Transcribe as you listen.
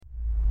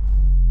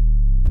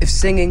If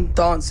singing,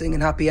 dancing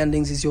and happy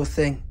endings is your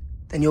thing,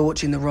 then you're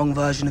watching the wrong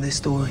version of this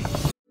story.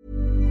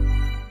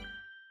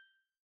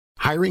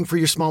 Hiring for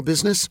your small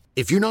business?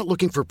 If you're not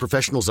looking for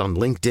professionals on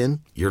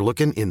LinkedIn, you're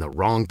looking in the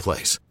wrong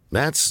place.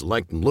 That's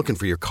like looking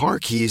for your car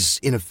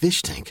keys in a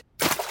fish tank.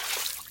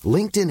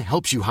 LinkedIn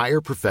helps you hire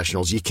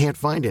professionals you can't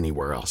find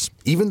anywhere else,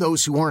 even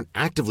those who aren't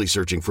actively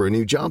searching for a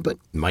new job but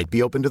might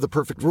be open to the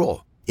perfect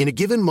role. In a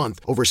given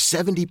month, over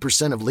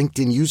 70% of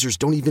LinkedIn users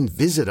don't even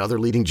visit other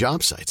leading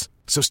job sites.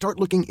 So start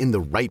looking in the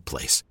right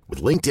place.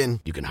 With LinkedIn,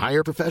 you can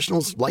hire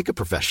professionals like a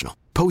professional.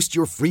 Post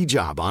your free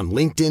job on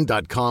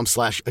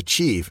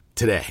linkedin.com/achieve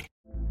today.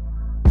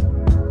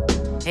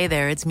 Hey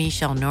there, it's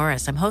Michelle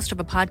Norris. I'm host of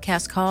a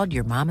podcast called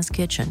Your Mama's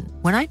Kitchen.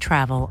 When I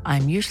travel,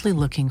 I'm usually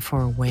looking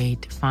for a way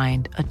to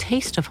find a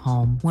taste of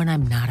home when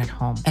I'm not at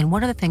home. And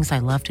one of the things I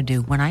love to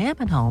do when I am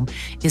at home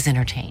is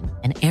entertain.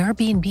 And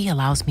Airbnb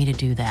allows me to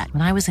do that.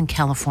 When I was in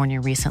California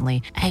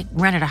recently, I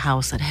rented a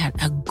house that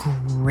had a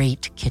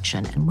great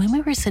kitchen. And when we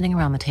were sitting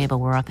around the table,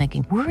 we were all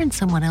thinking, we're in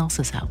someone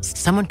else's house.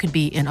 Someone could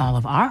be in all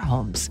of our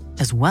homes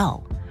as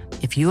well.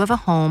 If you have a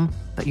home,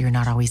 but you're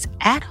not always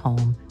at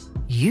home,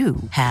 you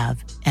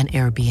have an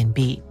Airbnb.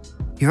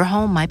 Your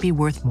home might be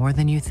worth more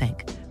than you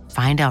think.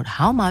 Find out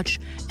how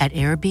much at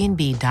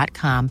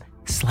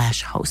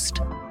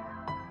airbnb.com/host.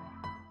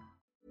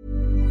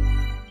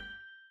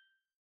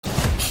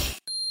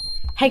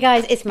 Hey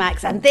guys, it's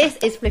Max and this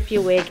is Flip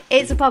Your Wig.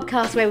 It's a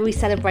podcast where we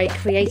celebrate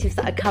creatives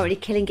that are currently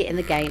killing it in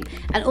the game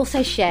and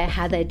also share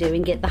how they're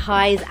doing it, the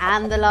highs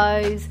and the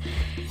lows.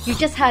 You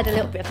just heard a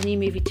little bit of the new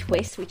movie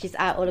Twist, which is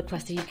out all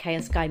across the UK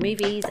on Sky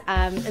Movies.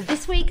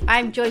 This week,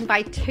 I'm joined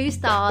by 2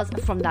 stars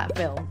from that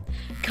film.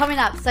 Coming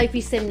up,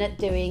 Sophie Simnett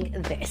doing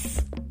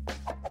this.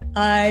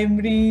 I'm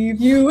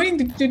reviewing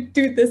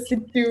the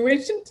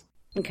situation.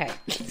 Okay,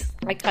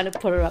 I kind of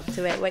put her up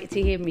to it. Wait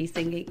to hear me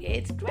singing.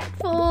 It's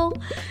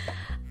dreadful.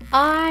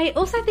 I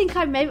also think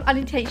I may have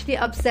unintentionally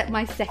upset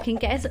my second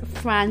guest,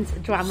 Franz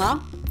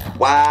Drama.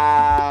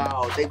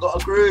 Wow, they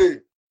got a groove.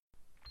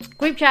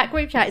 Group chat,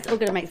 it's all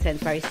going to make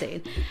sense very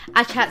soon.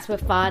 Our chats were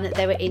fun,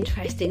 they were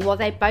interesting, while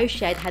they both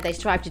shared how they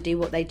strive to do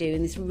what they do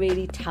in this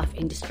really tough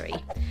industry.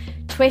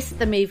 Twist,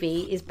 the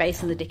movie, is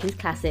based on the Dickens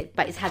classic,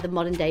 but it's had the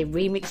modern day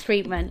remix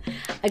treatment.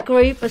 A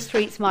group of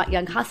street smart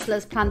young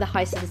hustlers plan the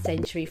heist of the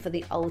century for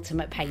the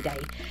ultimate payday.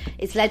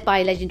 It's led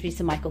by legendary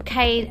Sir Michael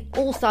Caine,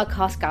 all-star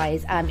cast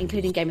guys,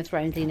 including Game of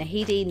Thrones' Lena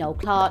Headey, Noel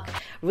Clarke,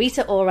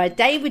 Rita Ora,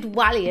 David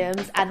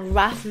Walliams, and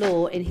Raph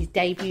Law in his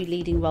debut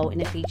leading role in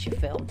a feature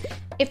film.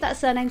 If that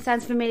surname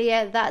sounds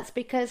familiar, that's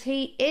because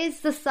he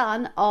is the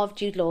son of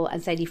Jude Law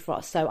and Sadie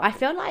Frost. So I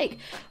feel like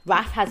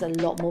Raph has a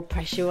lot more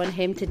pressure on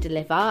him to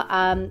deliver.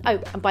 And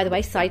by the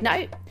way, side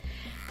note,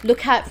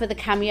 look out for the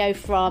cameo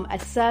from a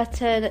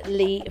certain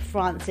Lee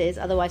Francis,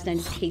 otherwise known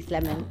as Keith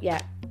Lemon.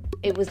 Yeah,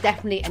 it was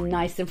definitely a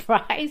nice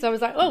surprise. I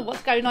was like, oh,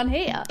 what's going on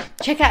here?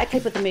 Check out a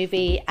clip of the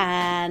movie,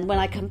 and when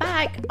I come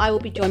back, I will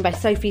be joined by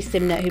Sophie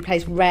Simnett, who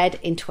plays Red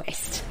in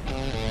Twist.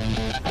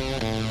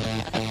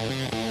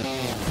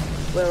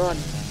 We're on.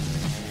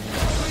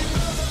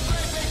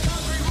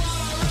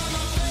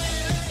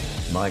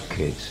 My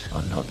kids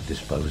are not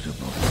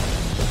disposable.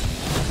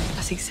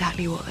 That's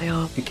exactly what they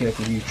are. Be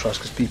careful who you trust,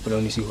 because people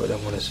only see what they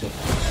want to see.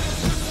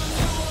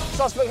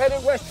 Suspect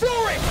headed west,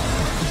 flooring!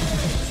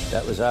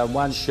 That was our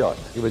one shot.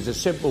 It was a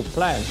simple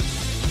plan.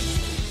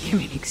 Give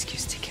me an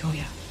excuse to kill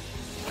you.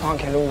 Can't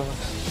kill all of us.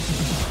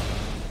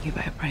 You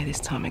better pray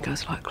this time it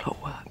goes like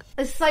clockwork.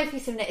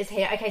 Sophie Simnett is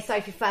here. Okay,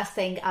 Sophie, first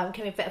thing, can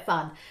we have a bit of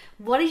fun?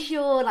 What is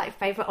your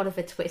favourite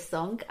Oliver Twist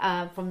song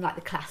from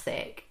the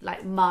classic?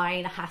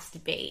 Mine has to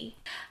be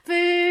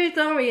Food,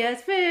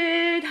 glorious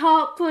food,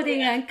 hot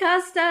pudding and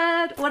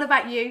custard. What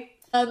about you?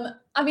 I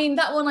mean,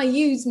 that one I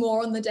use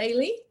more on the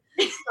daily.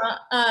 But,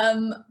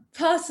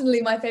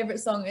 personally, my favourite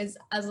song is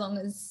As Long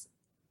As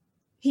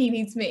He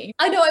Needs Me.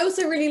 I know, I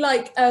also really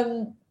like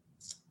when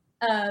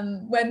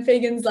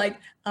Fagin's like,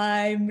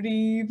 I'm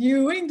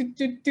reviewing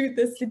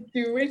the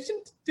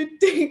situation.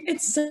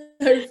 It's so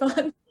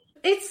fun.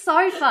 It's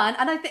so fun,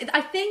 and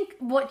I think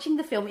watching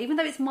the film, even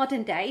though it's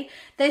modern day,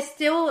 there's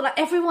still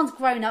everyone's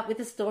grown up with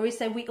the story,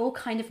 so we all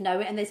kind of know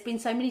it, and there's been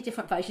so many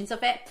different versions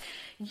of it.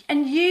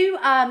 And you,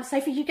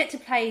 Sophie, you get to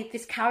play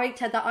this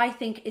character that I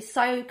think is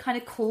so kind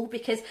of cool,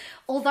 because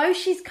although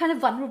she's kind of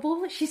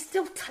vulnerable, she's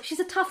still she's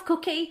a tough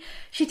cookie.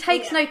 She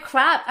takes no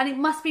crap, and it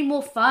must be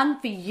more fun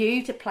for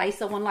you to play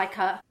someone like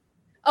her.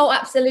 Oh,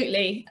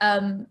 absolutely,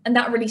 and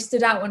that really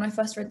stood out when I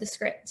first read the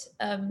script.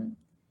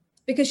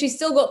 Because she's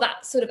still got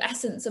that sort of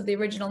essence of the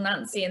original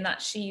Nancy, and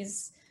that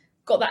she's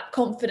got that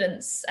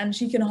confidence and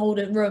she can hold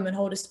a room and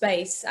hold a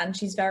space, and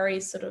she's very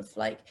sort of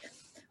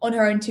on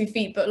her own 2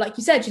 feet. But like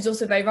you said, she's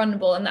also very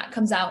vulnerable, and that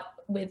comes out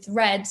with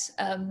Red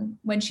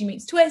when she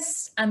meets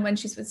Twist and when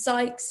she's with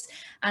Sykes,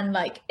 and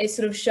it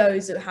sort of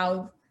shows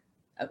how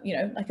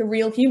a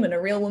real human, a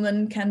real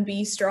woman can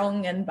be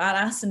strong and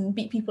badass and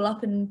beat people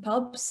up in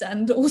pubs,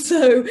 and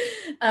also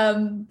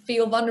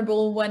feel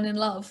vulnerable when in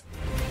love.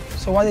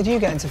 So why did you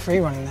get into free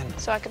running then?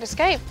 So I could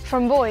escape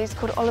from boys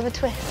called Oliver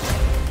Twist.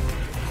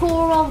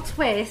 poor old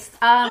Twist.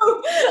 I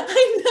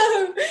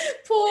know.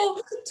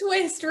 Poor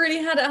Twist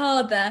really had it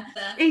hard there.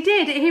 He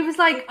did. He was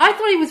like, I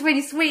thought he was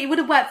really sweet. It would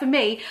have worked for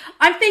me.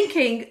 I'm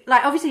thinking,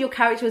 like, obviously your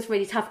character was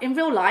really tough. In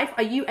real life,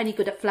 are you any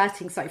good at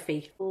flirting,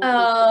 Sophie?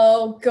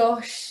 Oh,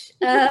 gosh.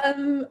 I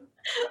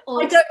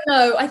don't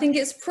know. I think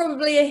it's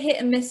probably a hit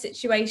and miss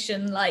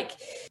situation, like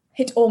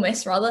hit or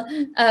miss, rather.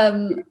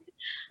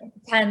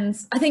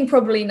 Depends. I think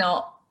probably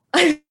not.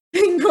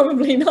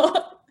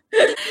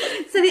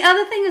 So the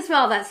other thing as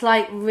well that's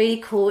like really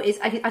cool is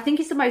I think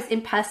he's the most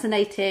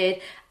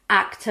impersonated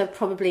actor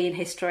probably in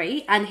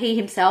history, and he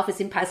himself has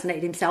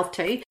impersonated himself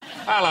too.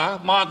 Hello,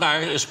 my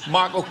name is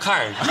Michael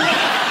Caine.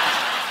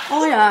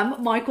 I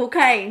am Michael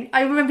Caine.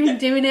 I remember him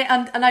doing it,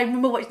 and I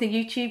remember watching the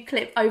YouTube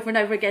clip over and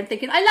over again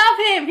thinking, I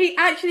love him. He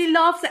actually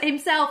laughs at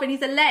himself and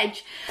he's a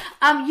ledge.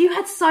 You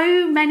had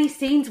so many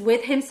scenes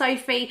with him,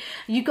 Sophie.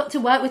 You got to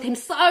work with him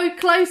so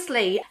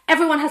closely.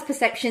 Everyone has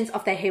perceptions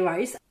of their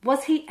heroes.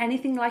 Was he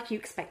anything like you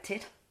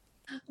expected?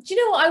 Do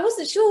you know what? I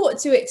wasn't sure what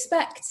to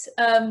expect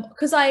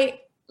because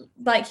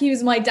he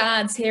was my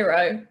dad's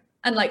hero,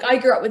 and like I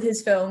grew up with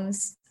his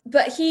films,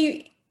 but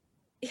he's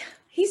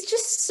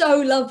just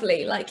so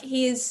lovely. Like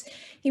he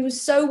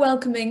was so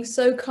welcoming,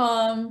 so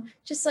calm,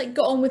 just like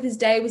got on with his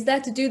day, was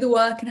there to do the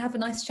work and have a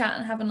nice chat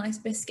and have a nice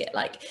biscuit.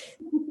 Like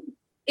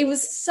it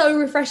was so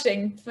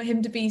refreshing for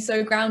him to be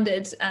so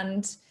grounded,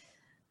 and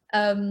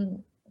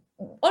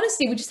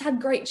honestly, we just had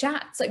great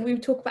chats. Like we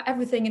would talk about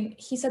everything, and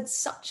he's had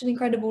such an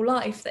incredible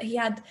life that he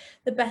had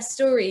the best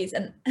stories.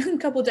 And a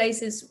couple of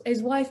days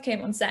his wife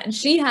came on set, and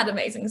she had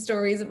amazing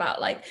stories about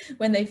like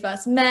when they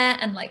first met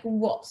and like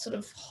what sort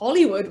of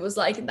Hollywood was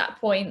like at that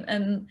point,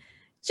 and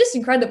just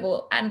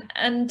incredible.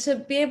 And to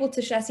be able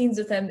to share scenes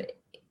with him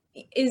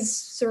is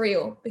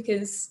surreal,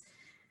 because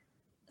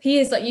he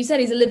is, like you said,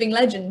 he's a living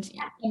legend.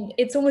 And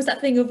it's almost that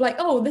thing of like,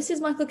 oh, this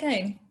is Michael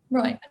Caine.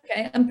 Right,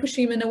 okay, I'm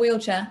pushing him in a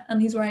wheelchair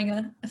and he's wearing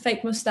a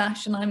fake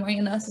moustache and I'm wearing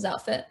a nurse's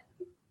outfit.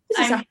 This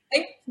is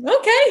happening.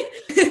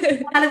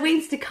 Okay.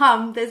 Halloween's to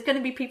come. There's going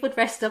to be people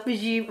dressed up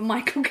as you and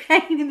Michael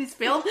Caine in this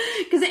film,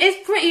 because it is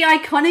pretty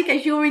iconic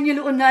as you're in your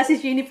little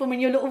nurse's uniform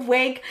and your little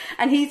wig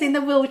and he's in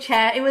the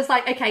wheelchair. It was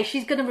like, okay,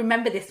 she's going to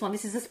remember this one.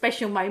 This is a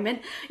special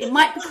moment. It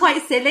might be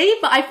quite silly,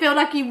 but I feel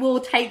like you will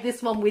take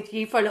this one with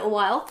you for a little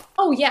while.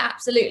 Oh yeah,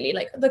 absolutely.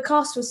 Like the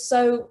cast was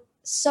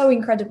so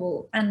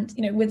incredible, and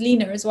you know, with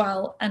Lena as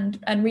well, and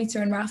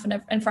Rita and Raf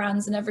and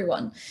Franz and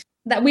everyone,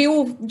 that we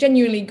all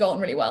genuinely got on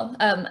really well,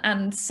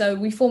 and so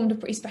we formed a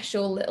pretty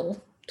special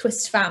little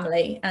Twist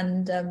family,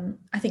 and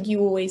I think you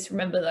always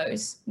remember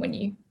those when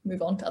you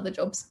move on to other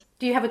jobs.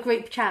 Do you have a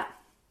group chat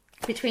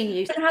between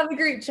you? I don't have a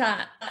group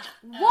chat.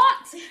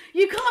 What?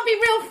 You can't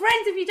be real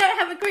friends if you don't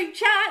have a group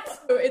chat.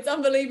 Oh, it's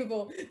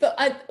unbelievable. But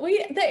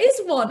there is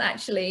one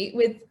actually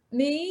with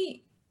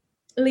me,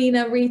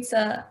 Lena,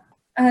 Rita,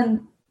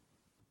 and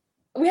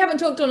we haven't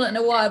talked on it in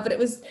a while, but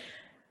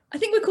I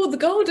think we're called the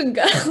Golden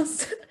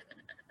Girls.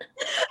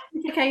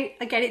 Okay,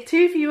 I get it.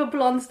 Two of you are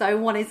blondes though,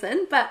 one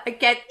isn't, but I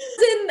get...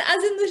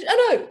 As in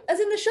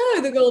the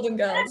show, the Golden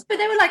Girls. But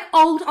they were like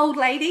old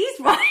ladies,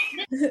 right?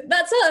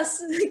 That's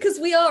us, because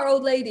we are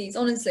old ladies,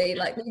 honestly.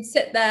 Like we'd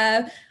sit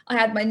there, I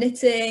had my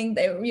knitting,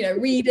 they were, you know,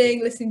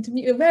 reading, listening to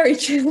music, very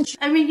chill.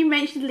 I mean, you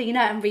mentioned Lena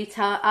and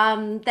Rita.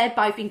 They're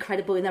both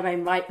incredible in their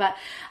own right, but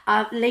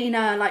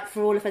Lena, like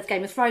for all of her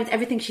Game of Thrones,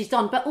 everything she's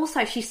done, but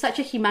also she's such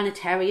a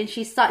humanitarian,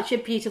 she's such a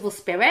beautiful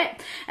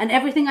spirit, and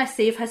everything I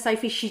see of her,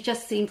 Sophie, she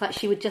just seems like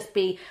she would just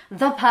be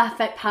the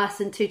perfect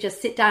person to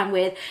just sit down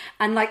with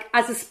and like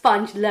as a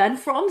sponge learn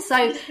from.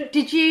 So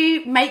did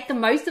you make the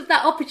most of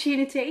that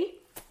opportunity?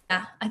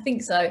 Yeah, I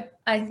think so.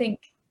 I think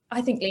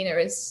Lena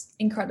is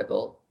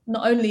incredible.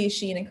 Not only is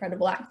she an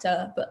incredible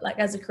actor, but like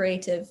as a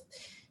creative,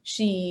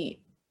 she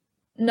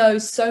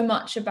knows so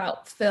much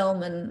about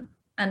film, and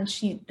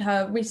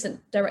her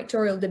recent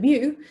directorial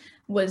debut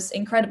was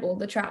incredible.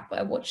 The Trap,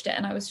 I watched it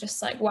and I was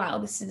just like,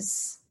 wow,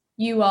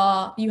 you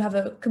have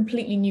a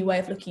completely new way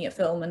of looking at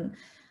film,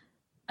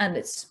 and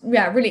it's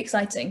really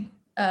exciting.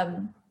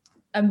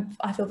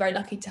 I feel very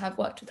lucky to have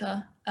worked with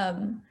her.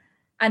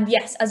 And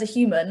yes, as a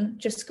human,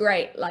 just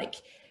great. Like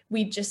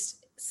we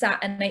just sat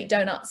and ate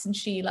donuts and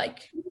she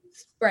like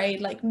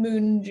sprayed like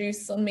moon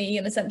juice on me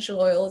and essential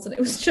oils, and it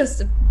was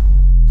just a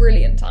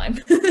brilliant time.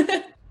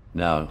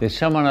 No, there's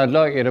someone I'd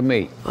like you to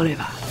meet.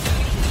 Oliver.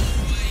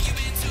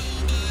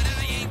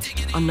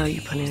 I know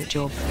you're pulling a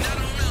job.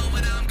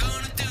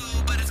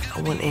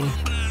 I want in.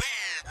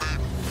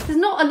 There's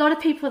not a lot of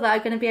people that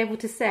are going to be able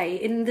to say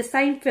in the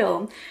same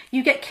film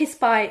you get kissed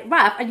by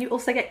Raf and you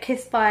also get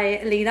kissed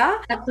by Lena.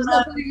 There's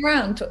nothing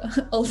around.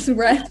 Also,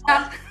 Red.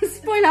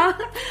 Spoiler.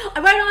 I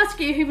won't ask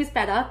you who was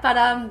better, but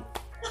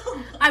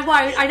I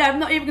won't. I know I'm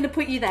not even going to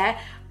put you there.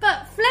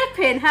 But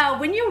flipping how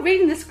when you're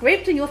reading the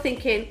script and you're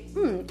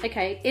thinking,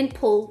 okay, in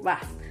Paul,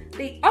 Raf.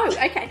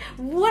 Okay.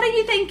 What are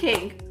you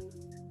thinking?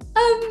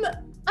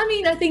 I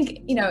mean, I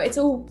think, you know, it's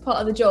all part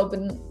of the job,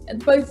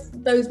 and both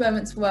those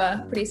moments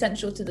were pretty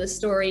essential to the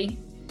story.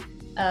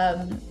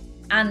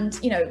 And,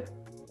 you know,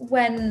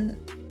 when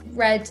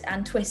Red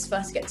and Twist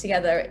first get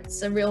together,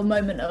 it's a real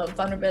moment of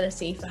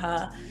vulnerability for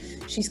her.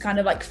 She's kind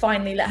of like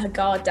finally let her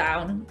guard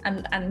down,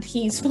 and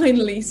he's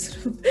finally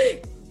sort of,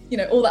 you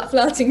know, all that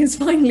flirting has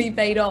finally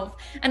paid off.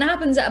 And it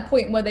happens at a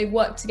point where they've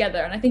worked together,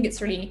 and I think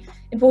it's really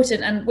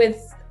important. And with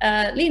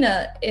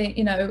Lena,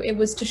 you know, it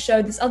was to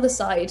show this other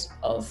side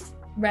of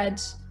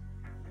Red,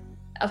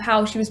 of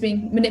how she was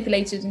being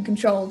manipulated and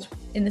controlled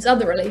in this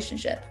other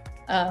relationship.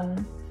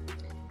 So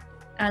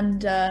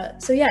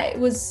yeah, it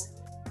was,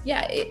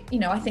 you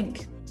know, I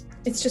think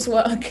it's just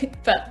work,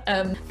 but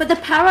the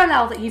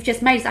parallel that you've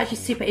just made is actually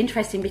super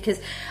interesting, because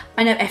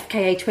I know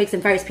FKA Twigs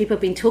and various people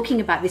have been talking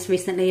about this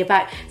recently,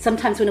 about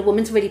sometimes when a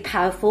woman's really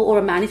powerful or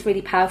a man is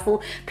really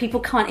powerful,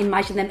 people can't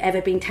imagine them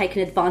ever being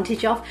taken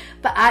advantage of,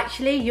 but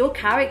actually your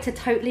character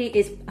totally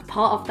is a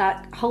part of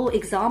that whole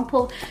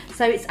example.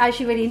 So it's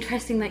actually really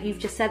interesting that you've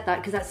just said that,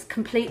 because that's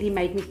completely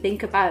made me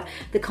think about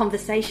the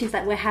conversations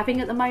that we're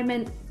having at the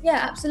moment.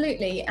 Yeah,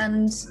 absolutely.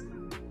 And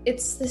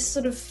it's this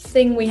sort of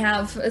thing we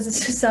have as a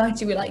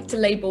society. We like to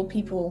label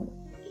people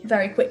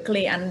very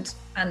quickly, and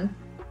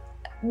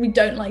we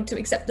don't like to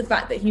accept the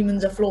fact that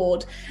humans are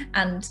flawed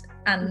and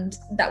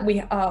that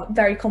we are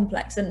very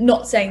complex. And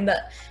not saying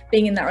that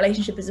being in that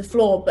relationship is a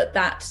flaw, but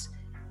that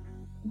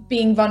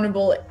being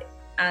vulnerable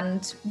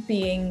and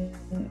being,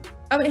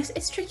 I mean,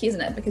 it's tricky,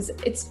 isn't it? Because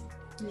it's,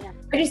 yeah,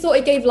 I just thought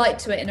it gave light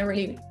to it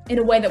in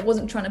a way that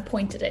wasn't trying to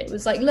point at it. It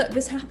was like, look,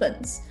 this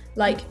happens.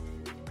 Like,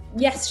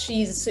 yes,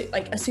 she's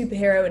like a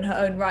superhero in her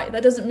own right.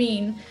 That doesn't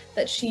mean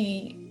that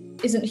she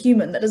isn't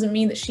human. That doesn't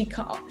mean that she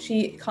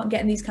can't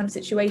get in these kind of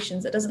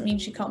situations. That doesn't mean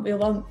she can't be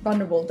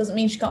vulnerable. It doesn't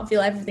mean she can't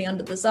feel everything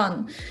under the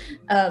sun.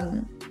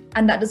 And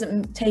that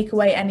doesn't take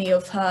away any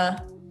of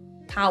her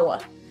power.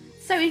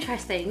 So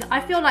interesting. I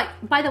feel like,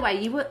 by the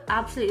way, you were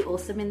absolutely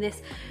awesome in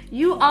this.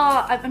 You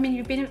are, I mean,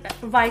 you've been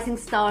a rising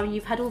star, and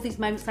you've had all these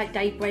moments like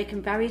Daybreak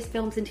and various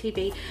films and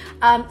TV.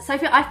 So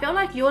I feel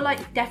like you're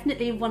like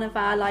definitely one of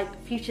our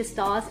like future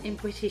stars in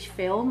British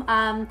film.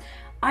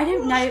 I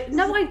don't know.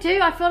 No, I do.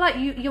 I feel like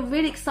you're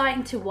really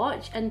exciting to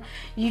watch, and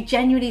you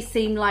genuinely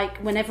seem like,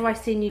 whenever I've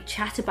seen you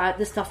chat about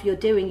the stuff you're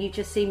doing, you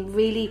just seem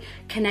really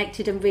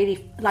connected and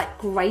really like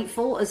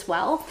grateful as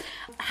well.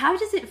 How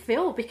does it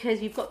feel?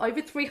 Because you've got over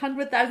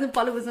 300,000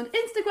 followers on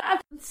Instagram,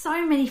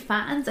 so many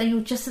fans, and you're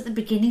just at the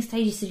beginning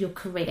stages of your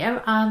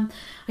career. Are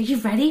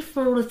you ready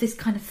for all of this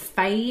kind of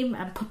fame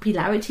and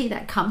popularity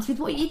that comes with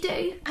what you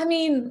do? I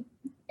mean,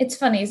 it's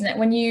funny, isn't it?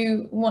 When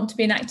you want to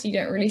be an actor, you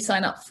don't really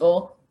sign up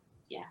for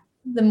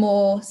the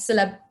more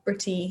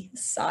celebrity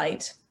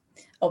side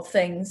of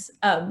things.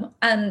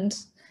 And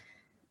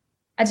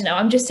I don't know,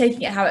 I'm just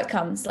taking it how it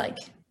comes, like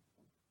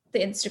the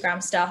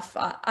Instagram stuff.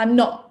 I'm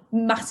not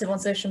massive on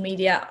social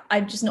media.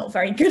 I'm just not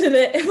very good at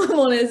it, if I'm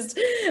honest.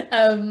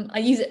 I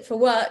use it for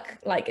work.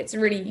 Like, it's a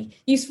really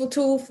useful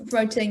tool for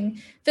promoting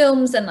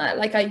films, and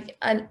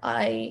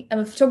I am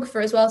a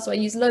photographer as well, so I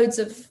use loads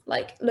of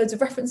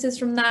references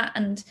from that.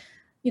 And,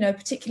 you know,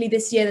 particularly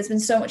this year, there's been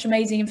so much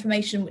amazing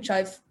information which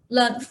I've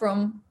learnt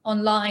from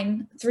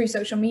online through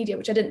social media,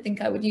 which I didn't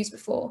think I would use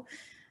before.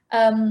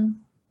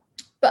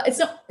 But it's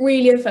not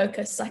really a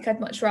focus. Like, I'd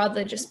much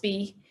rather just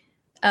be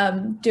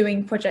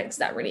doing projects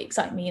that really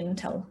excite me and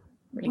tell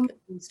really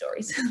good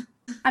stories.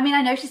 I mean,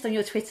 I noticed on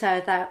your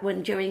Twitter that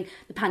when during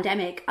the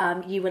pandemic,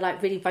 you were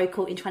like really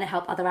vocal in trying to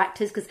help other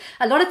actors, because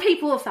a lot of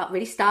people have felt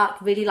really stuck,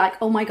 really like,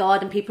 oh my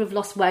God, and people have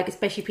lost work,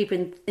 especially people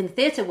in the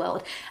theatre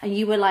world. And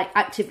you were like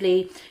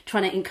actively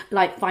trying to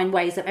like find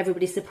ways of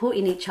everybody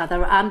supporting each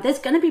other. There's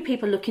going to be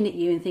people looking at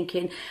you and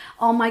thinking,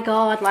 oh my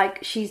God,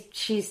 like she's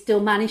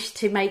still managed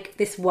to make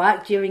this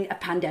work during a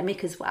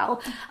pandemic as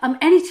well.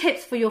 Any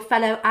tips for your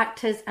fellow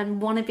actors and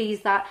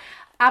wannabes that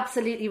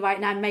absolutely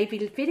right now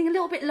maybe feeling a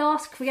little bit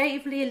lost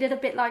creatively, a little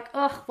bit like,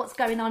 oh, what's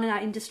going on in our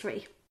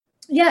industry?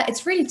 Yeah,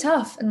 it's really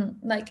tough. And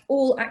like,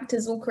 all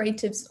actors, all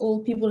creatives, all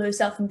people who are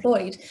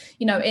self-employed,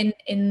 you know,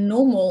 in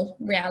normal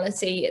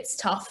reality, it's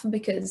tough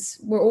because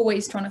we're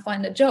always trying to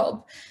find a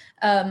job.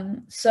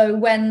 So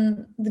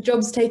when the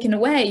job's taken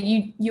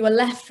away, you are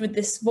left with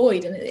this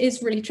void, and it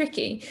is really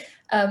tricky.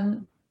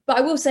 But I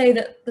will say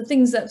that the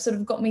things that sort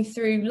of got me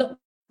through lockdown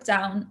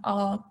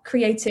are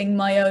creating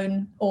my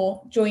own,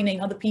 or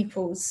joining other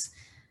people's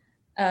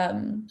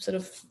sort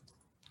of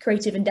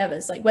creative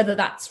endeavors, like whether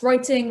that's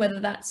writing, whether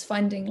that's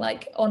finding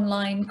like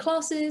online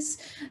classes.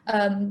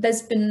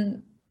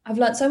 I've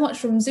learned so much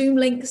from Zoom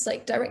links,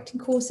 like directing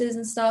courses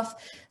and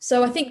stuff.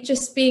 So I think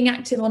just being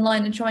active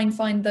online and trying to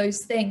find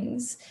those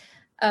things.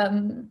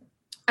 And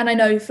I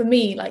know for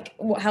me, like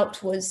what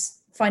helped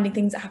was finding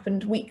things that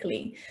happened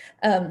weekly.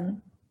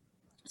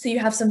 So you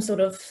have some sort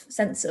of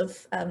sense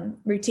of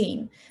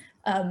routine.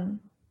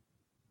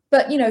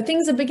 But, you know,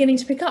 things are beginning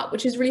to pick up,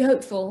 which is really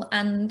hopeful.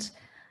 And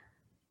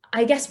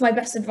I guess my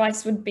best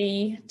advice would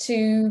be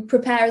to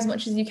prepare as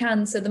much as you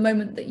can. So the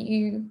moment that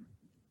you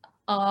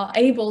are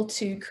able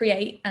to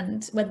create,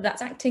 and whether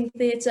that's acting,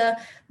 theatre,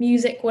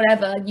 music,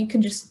 whatever, you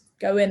can just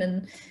go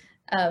in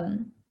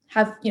and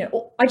have,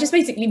 I just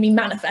basically mean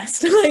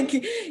manifest,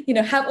 like,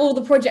 have all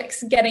the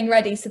projects getting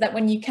ready so that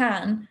when you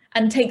can,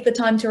 and take the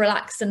time to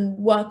relax and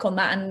work on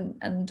that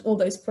and all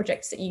those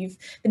projects that you've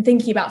been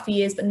thinking about for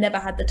years but never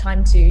had the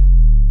time to.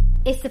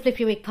 It's the Flip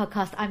Your Wig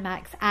podcast. I'm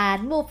Max,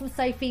 and more from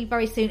Sophie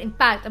very soon. In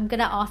fact, I'm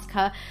going to ask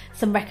her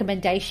some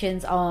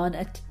recommendations on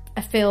a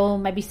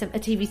film, maybe a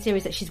TV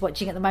series that she's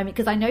watching at the moment,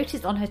 because I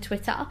noticed on her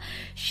Twitter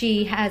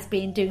she has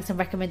been doing some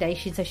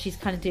recommendations, so she's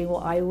kind of doing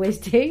what I always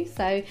do.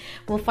 So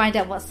we'll find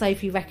out what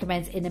Sophie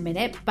recommends in a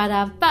minute,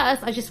 but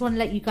first I just want to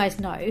let you guys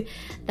know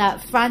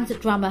that Franz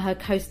Drummer, her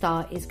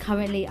co-star, is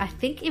currently, I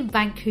think, in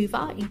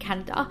Vancouver in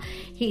Canada.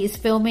 He is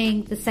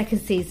filming the second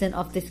season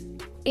of this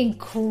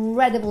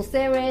incredible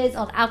series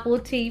on Apple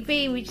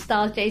TV which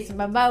stars Jason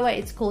Momoa.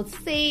 It's called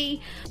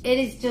See. It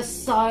is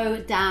just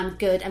so damn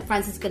good, and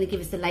Francis is going to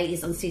give us the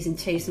latest on season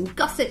 2, some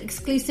gossip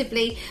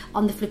exclusively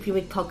on the Flip Your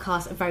Wig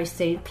podcast very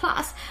soon.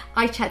 Plus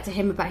I chat to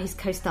him about his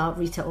co-star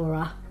Rita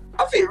Ora.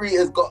 I think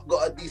Rita's got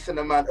a decent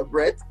amount of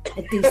bread.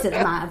 A decent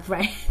amount of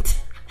bread.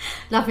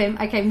 Love him.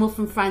 Okay, more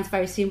from Franz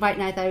very soon. Right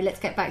now, though, let's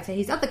get back to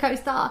his other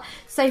co-star,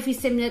 Sophie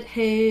Simnett,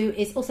 who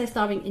is also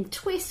starring in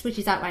Twist, which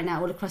is out right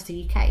now all across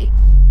the UK.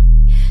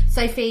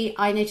 Sophie,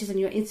 I noticed on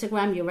your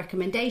Instagram your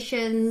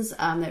recommendations,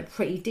 they're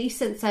pretty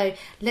decent, so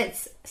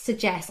let's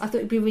suggest, I thought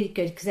it'd be really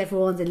good because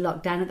everyone's in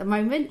lockdown at the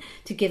moment,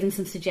 to give them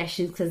some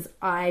suggestions, because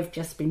I've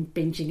just been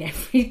binging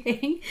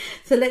everything.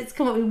 So let's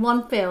come up with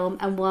one film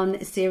and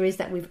one series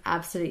that we've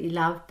absolutely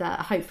loved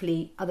that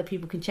hopefully other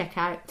people can check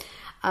out.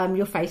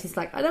 Your face is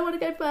like, I don't want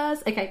to go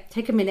first. Okay,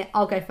 take a minute,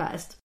 I'll go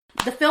first.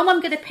 The film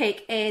I'm going to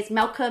pick is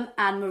Malcolm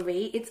and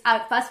Marie. It's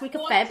out first week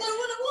of Feb.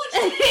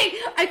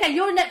 Okay,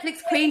 you're a Netflix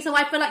queen, so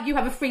I feel like you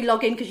have a free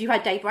login because you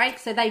had Daybreak,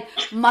 so they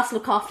must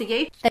look after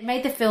you. They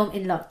made the film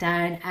in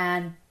lockdown,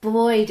 and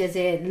boy does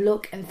it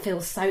look and feel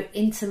so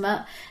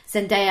intimate.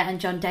 Zendaya and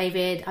John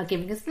David are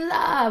giving us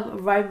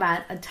love,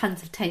 romance, and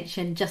tons of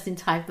tension just in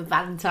time for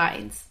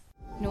Valentine's.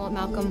 You know what,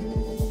 Malcolm?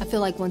 I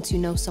feel like once you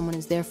know someone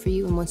is there for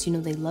you and once you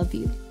know they love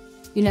you,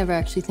 you never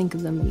actually think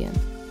of them again.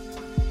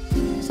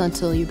 It's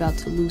until you're about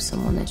to lose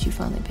someone that you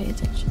finally pay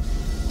attention.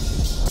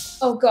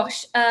 Oh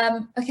gosh.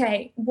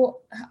 Okay.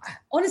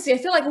 Honestly, I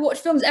feel like I watch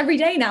films every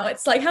day now.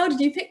 It's like, how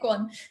did you pick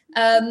one?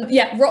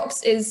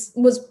 Rocks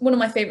was one of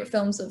my favorite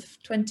films of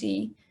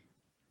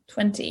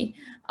 2020.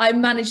 I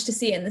managed to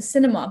see it in the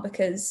cinema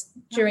because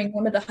during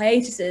one of the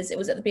hiatuses, it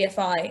was at the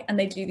BFI, and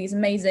they do these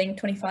amazing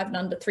 25 and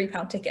under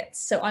 £3 tickets.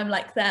 So I'm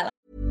like there.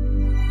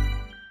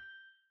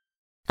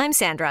 I'm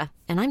Sandra,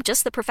 and I'm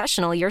just the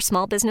professional your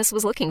small business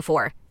was looking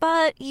for.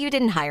 But you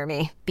didn't hire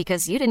me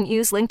because you didn't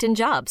use LinkedIn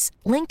Jobs.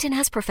 LinkedIn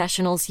has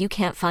professionals you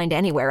can't find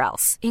anywhere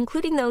else,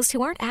 including those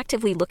who aren't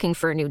actively looking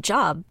for a new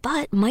job,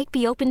 but might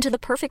be open to the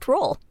perfect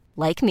role,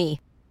 like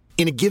me.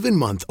 In a given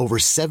month, over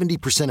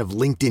 70% of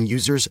LinkedIn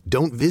users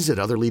don't visit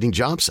other leading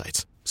job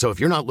sites. So if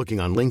you're not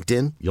looking on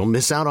LinkedIn, you'll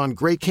miss out on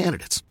great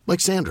candidates like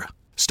Sandra.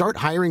 Start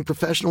hiring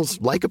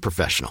professionals like a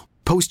professional.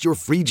 Post your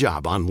free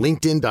job on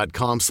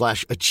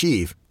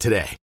linkedin.com/achieve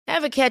today.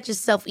 Ever catch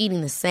yourself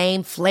eating the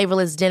same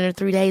flavorless dinner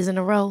 3 days in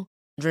a row?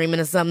 Dreaming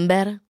of something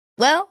better?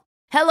 Well,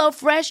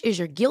 HelloFresh is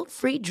your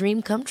guilt-free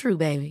dream come true,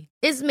 baby.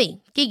 It's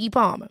me, Keke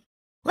Palmer.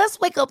 Let's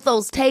wake up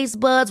those taste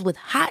buds with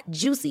hot,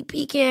 juicy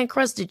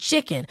pecan-crusted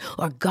chicken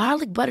or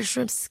garlic butter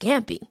shrimp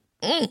scampi.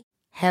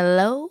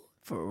 Hello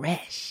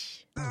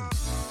Fresh.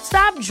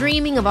 Stop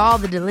dreaming of all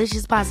the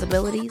delicious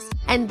possibilities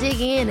and dig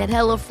in at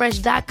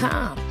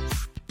HelloFresh.com.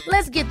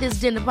 Let's get this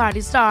dinner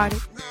party started.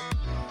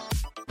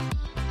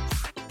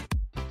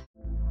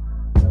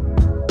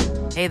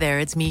 Hey there,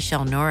 it's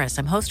Michelle Norris.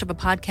 I'm host of a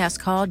podcast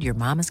called Your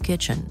Mama's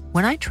Kitchen.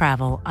 When I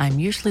travel, I'm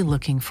usually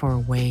looking for a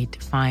way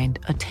to find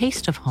a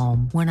taste of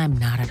home when I'm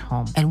not at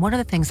home. And one of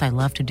the things I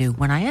love to do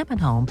when I am at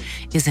home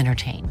is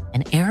entertain.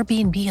 And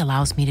Airbnb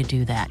allows me to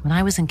do that. When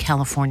I was in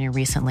California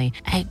recently,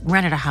 I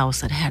rented a house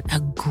that had a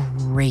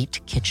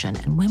great kitchen.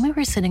 And when we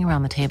were sitting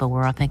around the table, we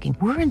were all thinking,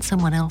 we're in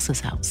someone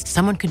else's house.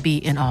 Someone could be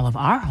in all of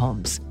our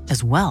homes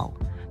as well.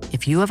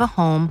 If you have a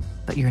home,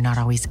 but you're not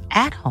always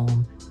at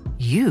home,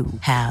 you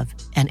have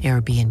an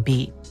Airbnb.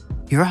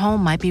 Your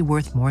home might be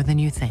worth more than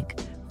you think.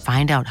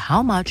 Find out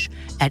how much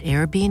at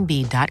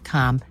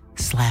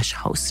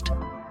airbnb.com/host.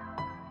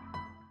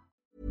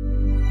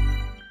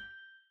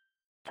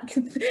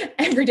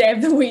 Every day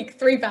of the week,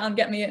 £3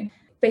 get me in.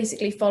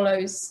 Basically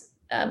follows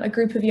a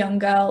group of young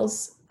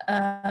girls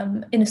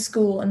in a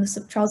school and the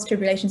trials and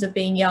tribulations of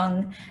being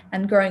young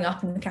and growing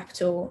up in the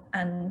capital,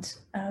 and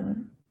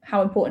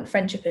how important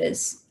friendship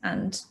is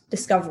and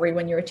discovery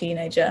when you're a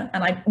teenager.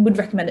 And I would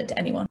recommend it to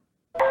anyone.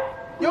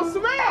 Yo,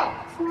 smell!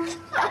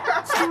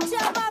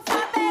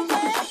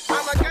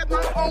 I'ma get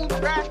my own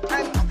back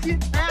and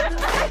get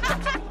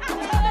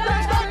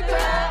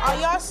Are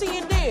y'all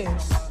seeing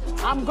this?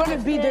 I'm gonna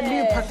be the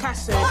new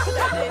Picasso.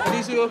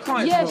 These are your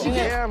clients? Yes,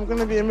 Yeah, I'm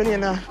gonna be a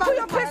millionaire. Put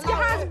your pesky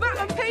hands back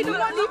and pay the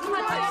money for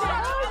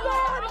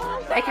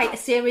Okay, a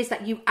series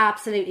that you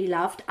absolutely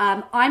loved.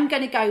 I'm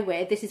going to go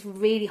with, this is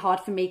really hard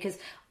for me because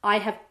I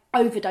have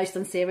overdosed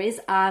on series.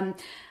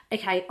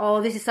 Okay,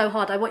 oh, this is so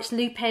hard. I watched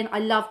Lupin. I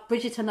love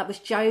Bridgerton. That was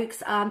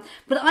jokes. But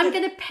I'm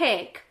going to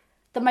pick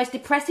the most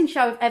depressing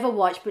show I've ever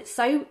watched, but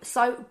so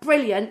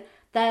brilliant,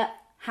 The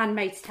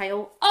Handmaid's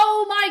Tale.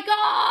 Oh my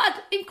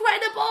God!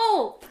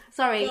 Incredible!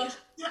 Sorry. Gosh,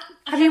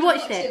 Have you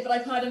watched it? But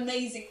I've heard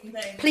amazing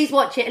things. Please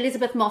watch it,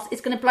 Elizabeth Moss.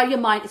 It's going to blow your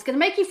mind. It's going to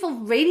make you feel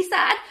really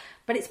sad,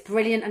 but it's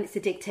brilliant and it's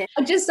addictive.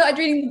 I just started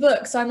reading the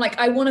book, so I'm like,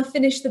 I want to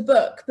finish the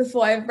book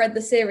before I've read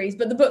the series,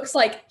 but the book's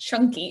like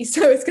chunky,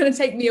 so it's going to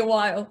take me a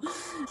while.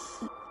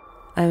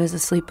 I was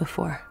asleep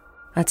before.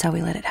 That's how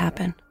we let it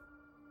happen.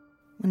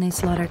 When they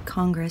slaughtered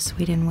Congress,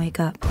 we didn't wake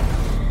up.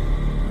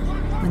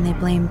 When they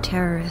blamed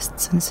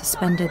terrorists and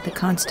suspended the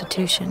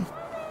Constitution,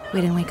 we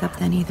didn't wake up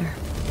then either.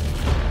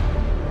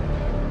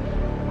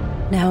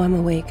 Now I'm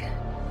awake.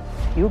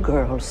 You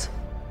girls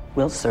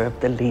will serve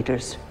the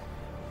leaders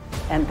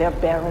and their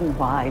barren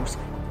wives.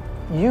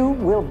 You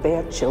will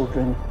bear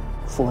children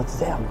for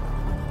them.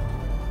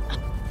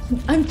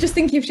 I'm just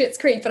thinking of Schitt's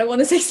Creek, but I want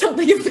to say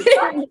something a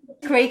bit.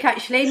 Creek,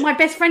 actually. My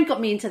best friend got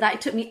me into that.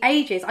 It took me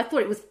ages. I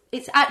thought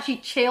it's actually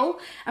chill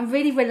and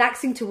really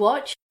relaxing to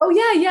watch. Oh,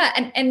 yeah.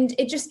 And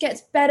it just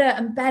gets better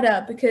and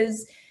better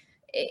because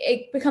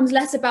it becomes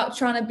less about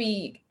trying to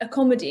be a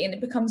comedy and it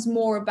becomes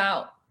more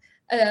about,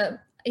 a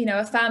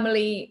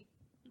family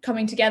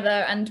coming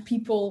together and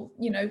people,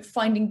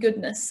 finding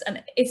goodness.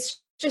 And it's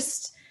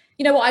just,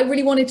 you know what, I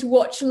really wanted to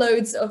watch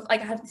loads of, I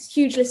had this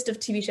huge list of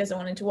TV shows I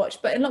wanted to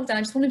watch, but in lockdown,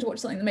 I just wanted to watch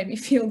something that made me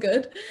feel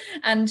good.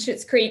 And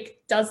Schitt's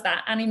Creek does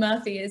that. Annie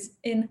Murphy is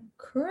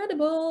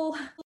incredible.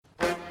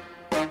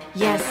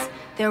 Yes,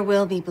 there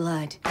will be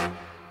blood.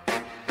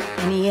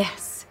 And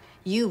yes,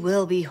 you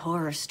will be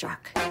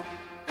horror-struck.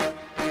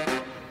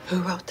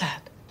 Who wrote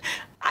that?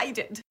 I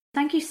did.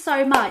 Thank you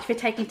so much for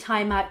taking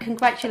time out.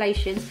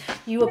 Congratulations.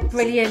 You were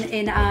brilliant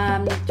in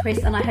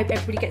Twist, and I hope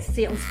everybody gets to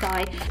see it on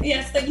Sky.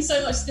 Yes, thank you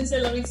so much. It's been so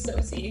lovely to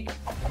talk to you.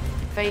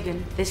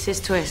 Fagan, this is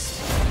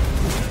Twist.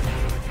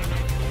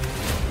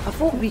 I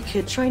thought we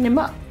could train him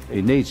up.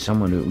 He needs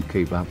someone who can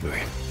keep up with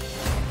him.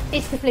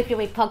 It's the Flip Your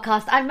Wig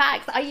podcast. I'm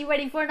Max. Are you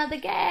ready for another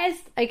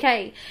guest?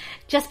 Okay.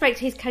 Just spoke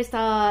to his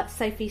co-star,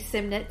 Sophie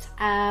Simnett.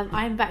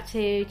 I'm back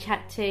to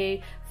chat to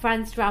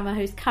Franz Drammer,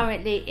 who's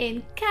currently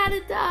in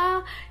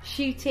Canada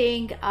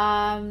shooting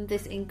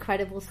this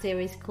incredible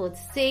series called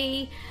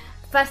See.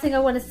 First thing I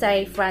want to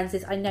say, Franz,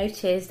 is I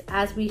noticed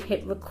as we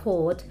hit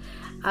record,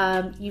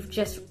 you've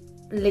just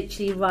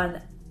literally run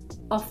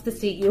off the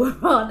seat you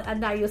were on and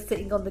now you're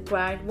sitting on the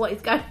ground. What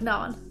is going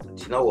on?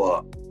 Do you know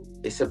what?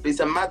 It's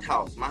a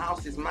madhouse. My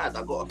house is mad.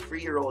 I got a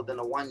 3-year-old and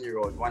a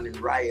 1-year-old running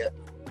riot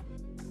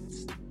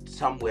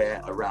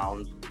somewhere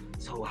around.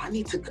 So I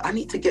need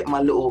to get my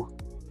little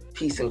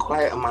peace and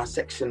quiet in my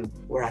section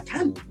where I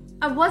can.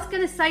 I was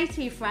going to say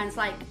to you, Franz,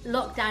 like,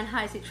 lockdown,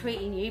 how is it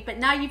treating you? But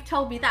now you've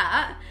told me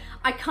that,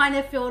 I kind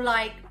of feel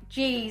like,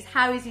 geez,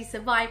 how is he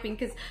surviving?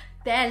 Because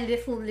they're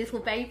little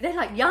baby, they're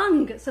like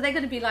young, so they're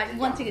going to be like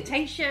wanting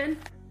attention.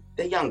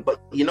 They're young,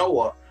 but you know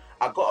what?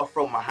 I got to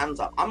throw my hands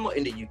up. I'm not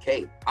in the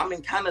UK. I'm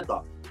in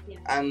Canada. Yeah.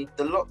 And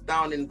the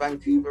lockdown in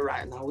Vancouver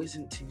right now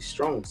isn't too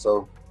strong,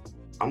 so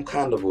I'm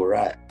kind of all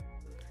right.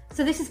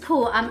 So this is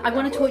cool. I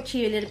want to talk to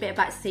you a little bit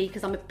about See,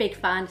 because I'm a big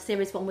fan.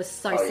 Series 1 was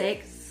so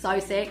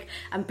sick.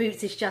 And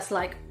Boots is just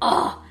like,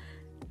 plot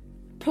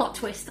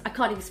twist. I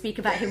can't even speak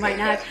about him right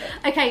now.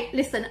 Okay,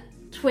 listen,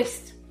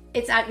 Twist.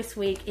 It's out this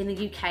week in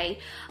the UK.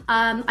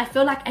 I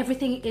feel like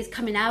everything is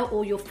coming out,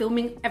 or you're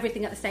filming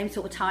everything at the same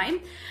sort of time.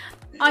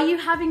 Are you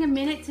having a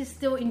minute to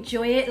still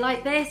enjoy it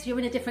like this? You're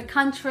in a different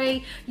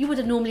country. You would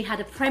have normally had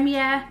a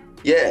premiere.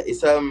 Yeah,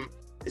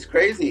 it's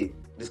crazy.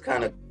 Just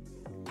kind of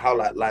how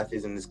like life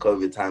is in this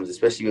COVID times,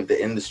 especially with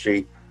the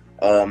industry.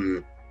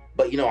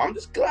 But I'm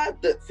just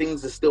glad that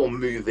things are still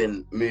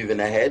moving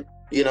ahead.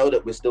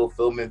 That we're still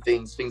filming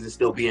things are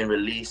still being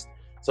released.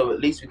 So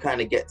at least we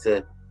kind of get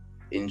to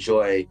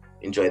enjoy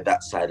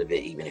that side of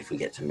it, even if we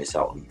get to miss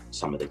out on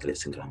some of the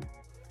glitz and glamour.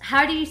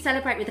 How do you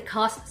celebrate with the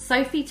cast?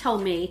 Sophie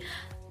told me,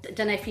 I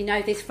don't know if you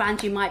know this,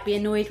 Franz, you might be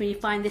annoyed when you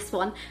find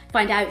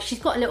out she's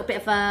got a little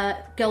bit of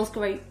a girls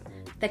group.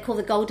 They're called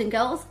the Golden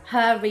Girls.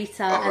 Her,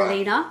 Rita, and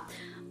Lena.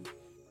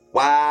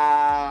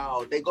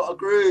 Wow, they got a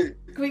group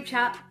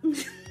chat.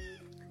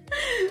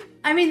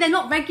 I mean, they're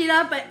not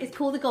regular, but it's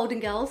called the Golden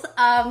Girls.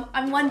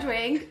 I'm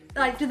wondering,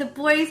 like, do the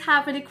boys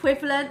have an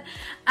equivalent?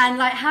 And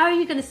like, how are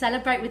you going to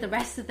celebrate with the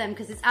rest of them?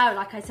 Because it's out,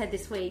 like I said,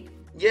 this week.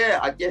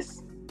 Yeah, I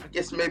guess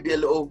maybe a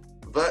little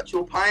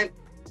virtual pint,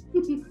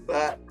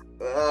 but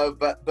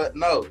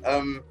no.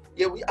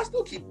 Yeah, we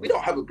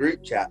don't have a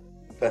group chat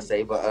per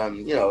se, but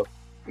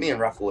me and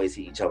Raf always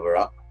hit each other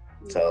up.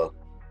 So,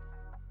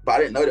 but I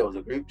didn't know there was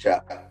a group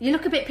chat. You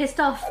look a bit pissed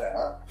off.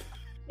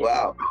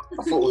 Wow,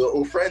 I thought we were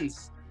all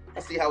friends. I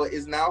see how it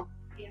is now.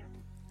 Yeah.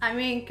 I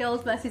mean,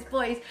 girls versus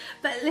boys.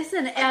 But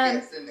listen, when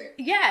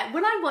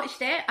I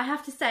watched it, I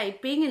have to say,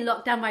 being in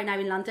lockdown right now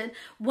in London,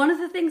 one of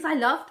the things I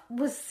loved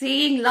was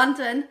seeing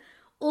London,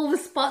 all the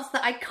spots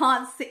that I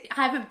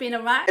haven't been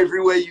around.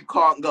 Everywhere you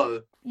can't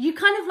go. You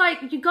kind of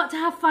like, you got to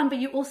have fun, but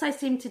you also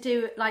seem to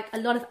do like a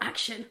lot of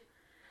action.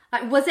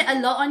 Like, was it a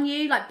lot on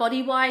you, like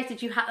body-wise?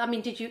 Did you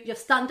did your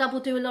stunt double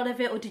do a lot of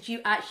it, or did you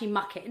actually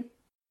muck in?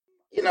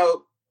 You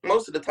know,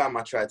 most of the time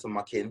I try to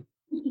muck in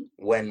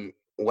when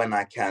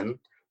I can.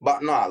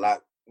 But no,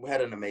 like, we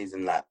had an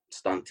amazing like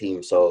stunt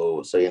team.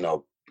 So you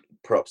know,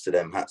 props to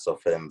them, hats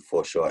off to them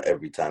for sure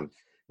every time.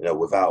 You know,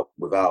 without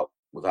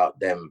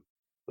them,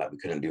 like, we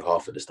couldn't do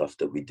half of the stuff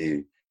that we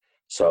do.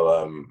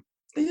 So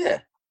yeah.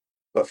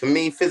 But for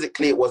me,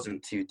 physically, it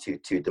wasn't too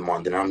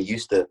demanding. I'm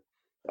used to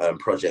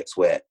projects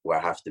where I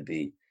have to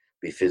be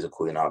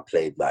physical. You know, I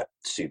played like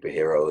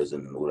superheroes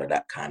and all of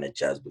that kind of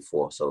jazz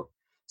before, so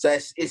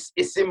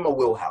it's in my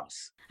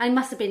wheelhouse. And it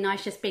must have been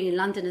nice just being in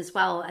London as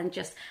well and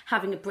just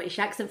having a British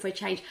accent for a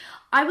change.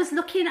 I was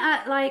looking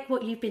at like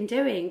what you've been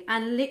doing,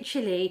 and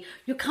literally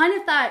you're kind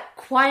of that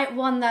quiet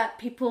one that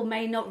people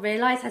may not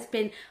realise has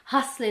been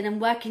hustling and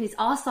working his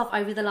arse off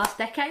over the last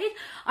decade.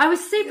 I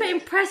was super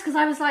impressed because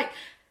I was like,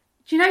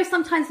 do you know,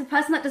 sometimes the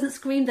person that doesn't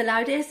scream the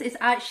loudest is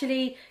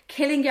actually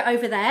killing it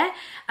over there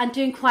and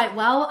doing quite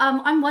well.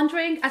 I'm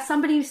wondering, as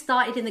somebody who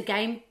started in the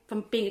game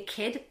from being a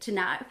kid to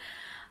now,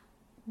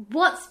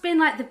 what's been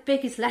like the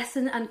biggest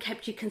lesson and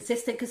kept you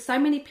consistent? Because so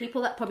many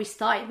people that probably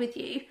started with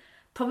you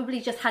probably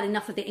just had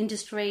enough of the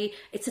industry.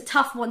 It's a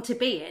tough one to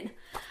be in.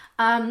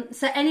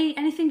 So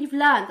anything you've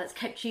learned that's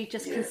kept you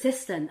just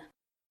consistent?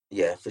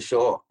 Yeah, for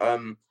sure.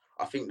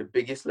 I think the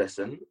biggest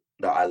lesson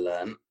that I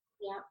learned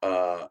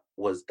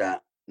was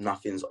that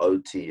nothing's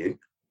owed to you,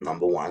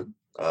 number one.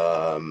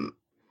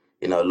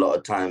 You know, a lot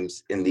of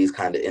times in these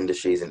kind of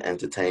industries and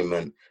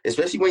entertainment,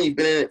 especially when you've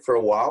been in it for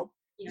a while,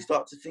 you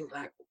start to think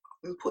like,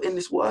 I'm putting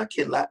this work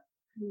in, like,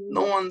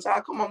 no one's, how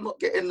come I'm not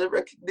getting the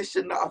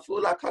recognition that I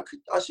feel like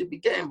I should be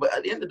getting? But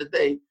at the end of the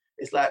day,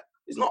 it's like,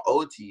 it's not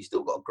owed to you. You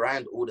still got to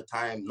grind all the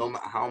time, no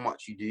matter how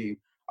much you do.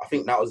 I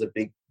think that was a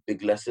big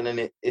lesson,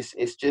 and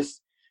it's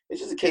just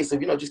a case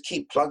of, you know, just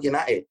keep plugging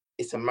at it.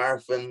 It's a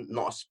marathon,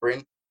 not a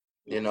sprint,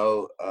 you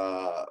know.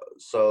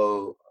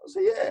 So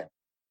yeah,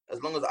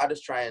 as long as I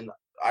just try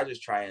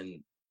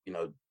and you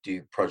know,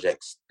 do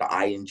projects that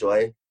I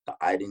enjoy, that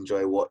I'd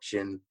enjoy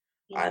watching,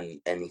 and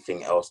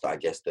anything else that I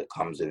guess that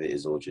comes with it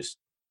is all just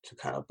to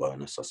kind of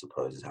bonus, I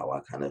suppose, is how I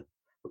kind of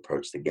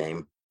approach the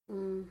game.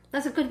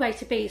 That's a good way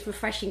to be. It's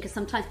refreshing, because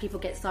sometimes people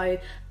get so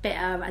bitter,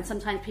 and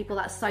sometimes people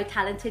that are so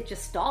talented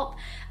just stop,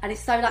 and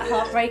it's so like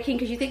heartbreaking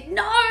because you think,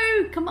 no,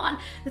 come on.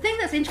 The thing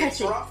that's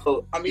interesting, it's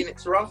rough. I mean,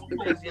 it's rough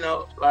because, you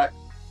know, like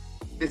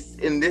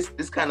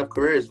this kind of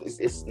career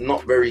it's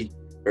not very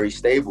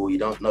stable. You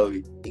don't know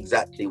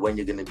exactly when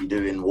you're going to be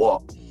doing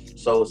what.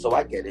 So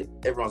I get it.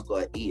 Everyone's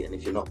got to eat, and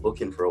if you're not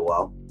booking for a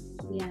while,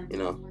 you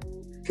know,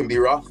 it can be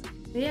rough.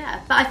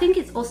 Yeah, but I think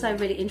it's also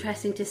really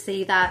interesting to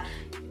see that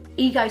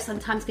ego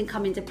sometimes can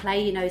come into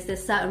play. You know,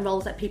 there's certain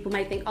roles that people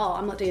may think, oh,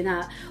 I'm not doing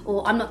that,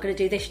 or I'm not going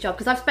to do this job.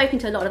 Because I've spoken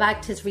to a lot of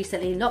actors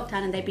recently in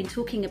lockdown, and they've been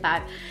talking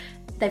about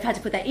they've had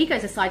to put their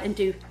egos aside and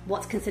do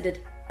what's considered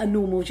a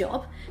normal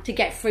job to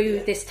get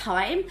through this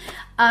time.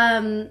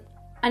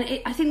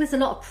 I think there's a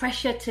lot of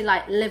pressure to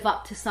like live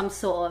up to some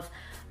sort of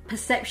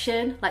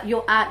perception. Like,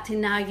 you're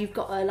acting now, you've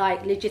got to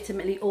like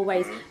legitimately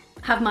always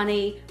have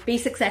money, be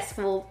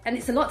successful, and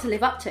it's a lot to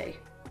live up to.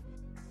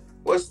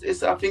 Well,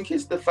 I think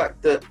it's the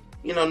fact that,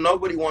 you know,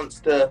 nobody wants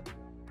to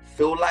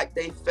feel like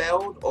they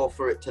failed or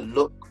for it to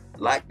look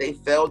like they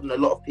failed. And a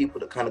lot of people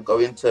that kind of go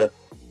into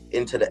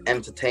the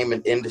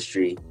entertainment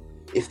industry,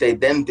 if they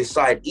then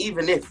decide,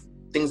 even if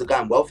things are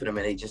going well for them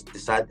and they just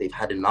decide they've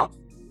had enough,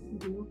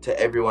 to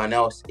everyone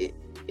else,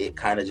 it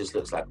kind of just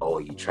looks like, oh,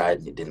 you tried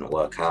and it didn't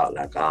work out.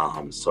 Like,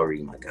 I'm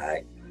sorry, my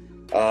guy.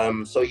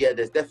 So yeah,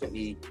 there's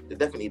definitely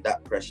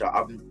that pressure.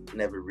 I've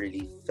never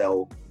really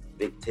fell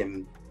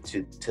victim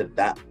to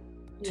that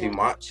too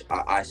much.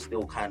 I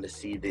still kind of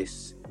see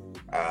this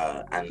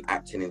and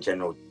acting in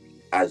general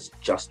as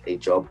just a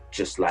job,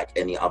 just like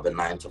any other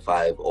 9 to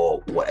 5 or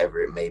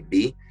whatever it may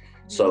be.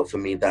 So for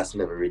me, that's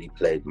never really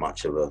played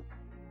much of a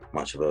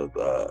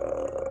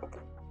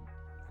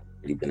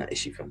really been an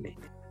issue for me.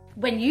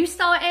 When you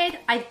started,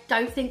 I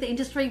don't think the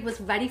industry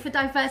was ready for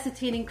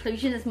diversity and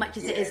inclusion as much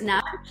as it is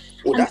now.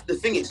 Well, that's the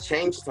thing. It's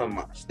changed so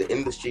much. The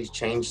industry's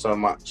changed so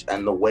much,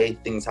 and the way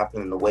things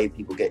happen and the way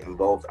people get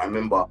involved. I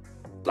remember,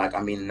 like,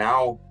 I mean,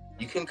 now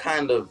you can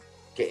kind of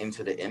get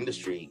into the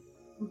industry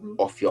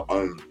off your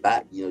own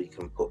back. You know, you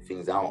can put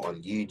things out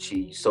on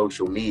YouTube,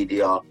 social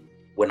media.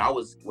 When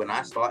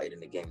I started in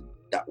the game,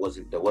 there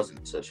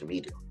wasn't social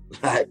media.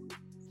 Like,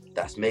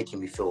 that's making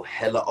me feel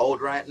hella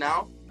old right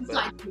now.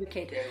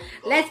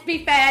 Let's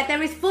be fair,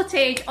 there is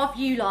footage of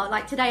you lot.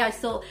 Like today I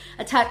saw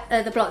Attack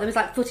the Block, there was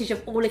like footage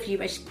of all of you,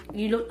 which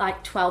you look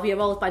like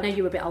 12-year-olds, but I know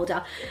you were a bit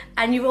older,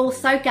 and you were all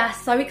so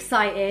gassed, so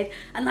excited,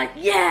 and like,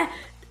 yeah,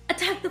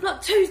 Attack the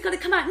Block 2's got to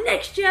come out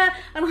next year.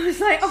 And I was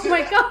like, oh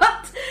my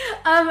God.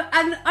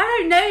 And I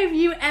don't know if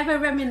you ever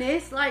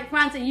reminisce, like,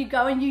 Francis, you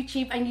go on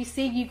YouTube and you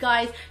see you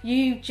guys,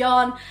 you,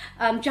 John,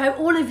 Joe,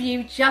 all of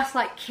you just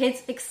like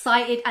kids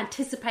excited,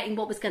 anticipating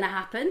what was going to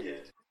happen.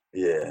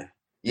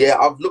 Yeah,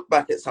 I've looked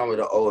back at some of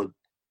the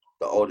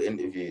old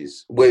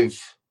interviews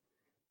with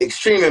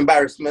extreme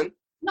embarrassment.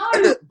 No.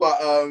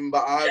 but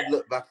I have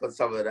looked back on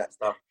some of that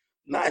stuff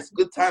Nice,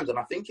 good times. And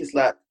I think it's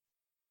like,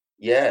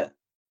 yeah,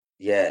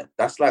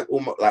 that's like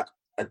almost like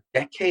a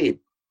decade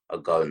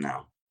ago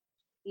now.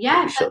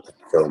 Yeah. We shot the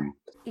film.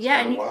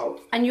 Yeah,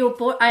 and your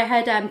boy, I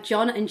heard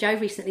John and Joe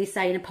recently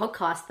say in a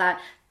podcast that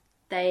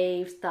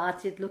they've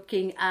started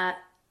looking at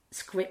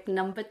script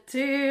number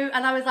 2,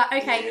 and I was like,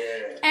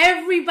 okay,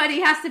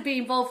 everybody has to be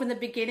involved from the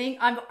beginning.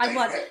 I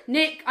want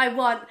Nick, I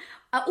want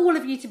all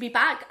of you to be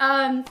back,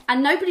 and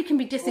nobody can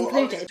be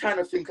disincluded. Well, I was trying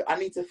to think. I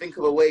need to think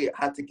of a way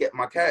how to get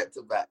my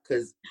character back,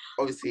 because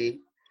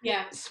obviously,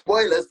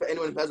 spoilers for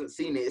anyone who hasn't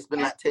seen it. It's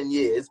been like 10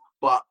 years,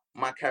 but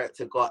my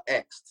character got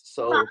X'd.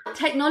 So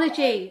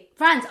technology,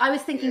 Franz. I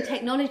was thinking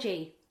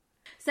technology.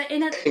 So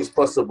it's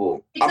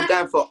possible.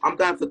 Exactly. I'm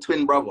going for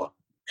twin brother.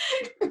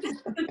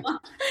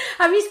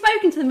 Have you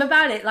spoken to them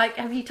about it? Like,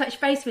 have you touched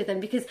base with them?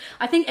 Because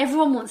I think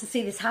everyone wants to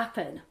see this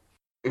happen.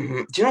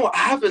 Mm-hmm. Do you know what? I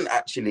haven't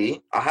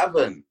actually.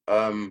 Everyone's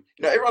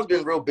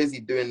been real busy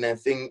doing their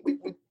thing. We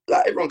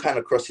like everyone kind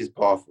of crosses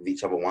paths with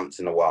each other once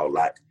in a while,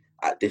 like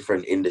at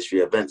different industry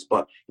events.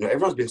 But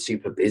everyone's been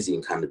super busy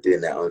and kind of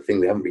doing their own thing.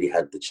 We haven't really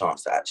had the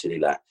chance to actually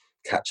like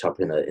catch up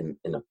in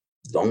a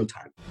long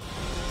time.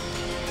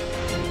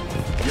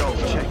 Yo,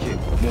 check it.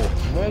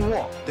 More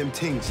what? Them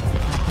things.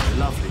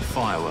 Lovely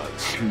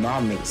fireworks. Nah,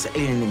 mate, it's an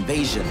alien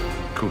invasion.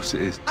 Of course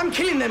it is. I'm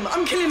killing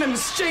them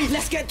straight.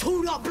 Let's get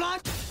tooled up,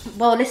 blood.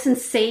 Well, listen,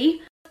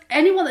 C.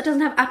 Anyone that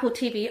doesn't have Apple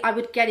TV, I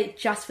would get it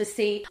just for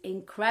C.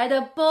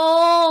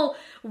 Incredible.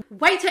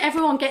 Wait till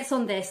everyone gets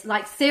on this.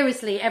 Like,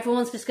 seriously,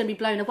 everyone's just going to be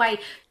blown away.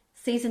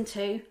 Season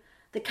 2,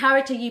 the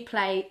character you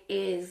play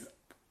is,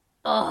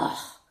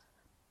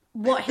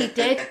 what he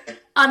did,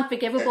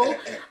 unforgivable.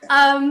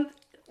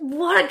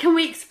 What can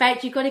we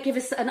expect? You've got to give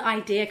us an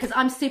idea, because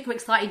I'm super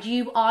excited.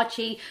 You,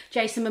 Archie,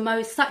 Jason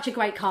Momoa, such a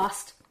great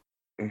cast.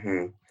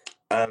 A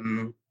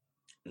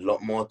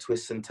lot more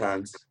twists and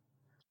turns.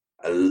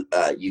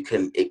 You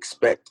can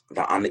expect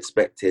the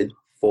unexpected,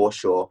 for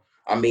sure.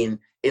 I mean,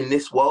 in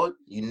this world,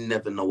 you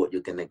never know what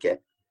you're going to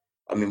get.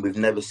 I mean, we've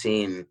never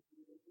seen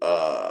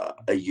a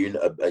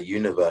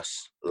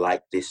universe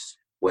like this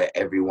where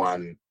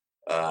everyone,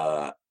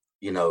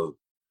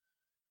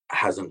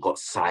 hasn't got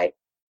sight.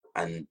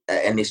 And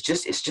it's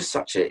just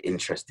such an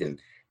interesting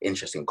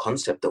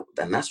concept,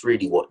 and that's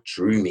really what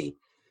drew me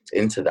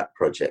into that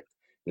project.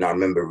 I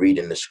remember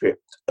reading the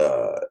script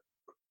for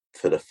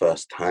the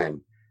first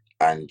time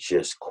and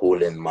just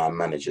calling my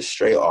manager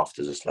straight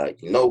after, just like,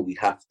 we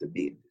have to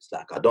be in this.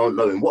 Like, I don't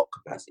know in what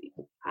capacity,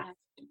 we have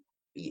to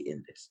be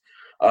in this.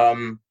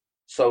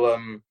 So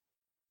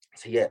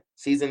yeah,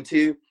 season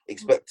 2,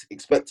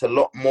 expect a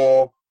lot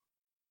more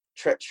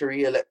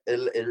treachery,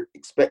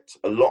 expect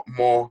a lot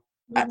more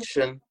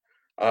action.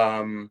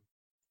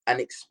 And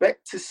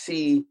expect to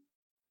see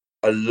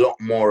a lot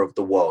more of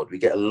the world. We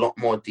get a lot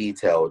more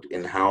detailed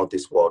in how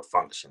this world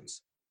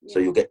functions. So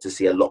you'll get to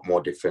see a lot more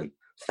different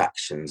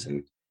factions,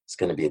 and it's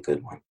going to be a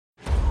good one.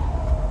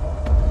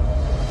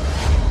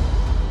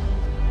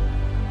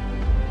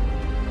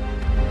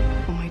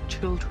 My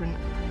children,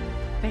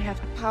 they have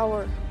a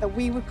power that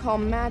we would call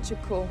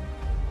magical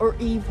or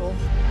evil.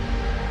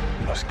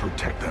 Let's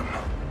protect them.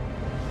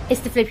 It's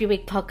the Flip Your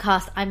Wig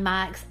podcast. I'm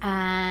Max,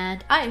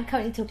 and I am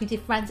currently talking to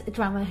Franz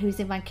Drama, who's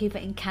in Vancouver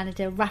in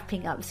Canada,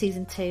 wrapping up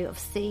season 2 of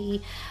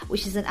C,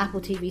 which is an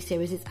Apple TV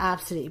series. It's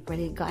absolutely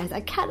brilliant, guys.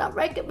 I cannot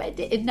recommend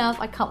it enough.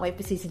 I can't wait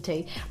for season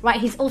 2.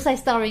 Right, he's also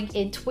starring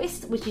in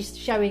Twist, which is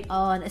showing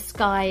on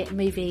Sky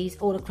Movies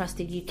all across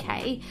the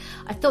UK.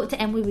 I thought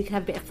to end we could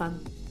have a bit of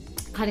fun.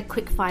 Kind of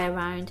quick fire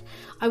round.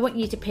 I want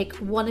you to pick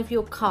one of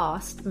your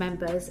cast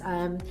members.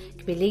 It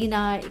could be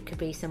Lena, it could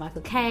be Sir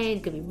Michael Caine,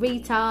 it could be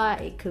Rita,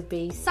 it could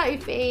be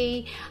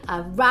Sophie,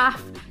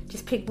 Raph.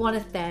 Just pick one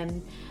of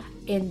them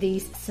in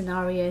these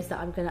scenarios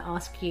that I'm going to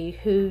ask you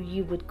who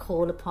you would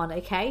call upon,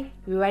 okay?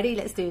 You ready?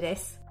 Let's do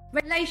this.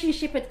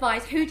 Relationship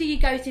advice. Who do you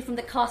go to from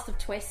the cast of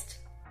Twist?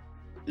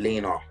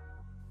 Lena.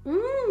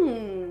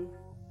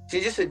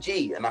 She's just a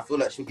G, and I feel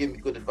like she'll give me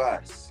good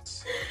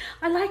advice.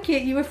 I like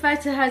it. You refer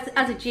to her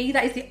as a G.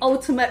 That is the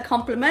ultimate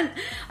compliment.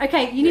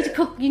 Okay, you need to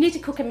cook. You need to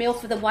cook a meal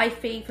for the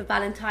wifey for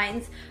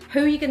Valentine's.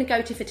 Who are you going to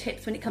go to for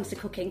tips when it comes to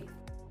cooking?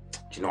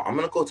 Do I'm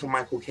going to go to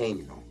Michael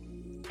Caine.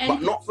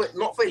 But not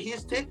for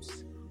his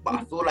tips. But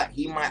I feel like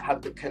he might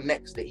have the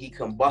connects that he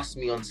can bust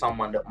me on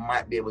someone that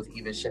might be able to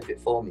even chef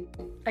it for me.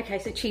 Okay,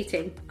 so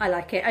cheating. I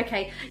like it.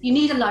 Okay, you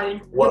need a loan.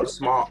 Work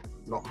smart,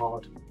 not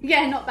hard.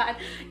 Yeah, not bad.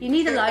 You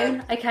need a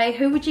loan. Okay,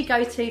 who would you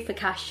go to for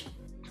cash?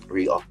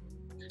 Rita.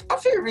 I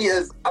think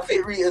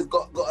Rita's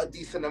got a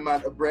decent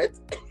amount of bread.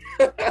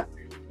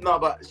 No,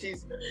 but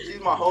she's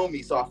my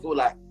homie, so I feel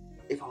like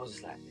if I was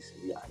just like, listen,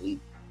 yeah,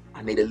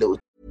 I need a little.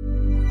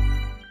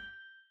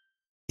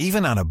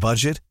 Even on a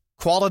budget,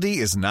 quality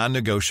is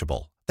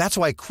non-negotiable. That's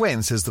why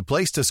Quince is the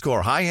place to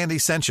score high-end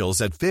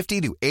essentials at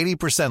 50 to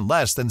 80%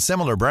 less than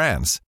similar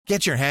brands.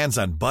 Get your hands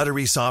on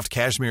buttery soft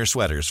cashmere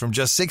sweaters from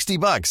just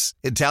 $60,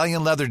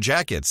 Italian leather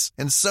jackets,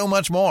 and so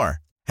much more.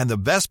 And the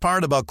best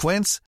part about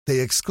Quince, they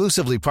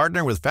exclusively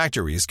partner with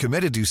factories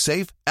committed to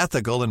safe,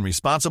 ethical, and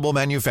responsible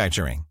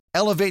manufacturing.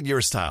 Elevate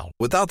your style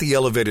without the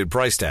elevated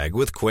price tag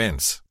with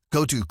Quince.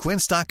 Go to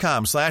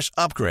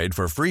quince.com/upgrade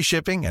for free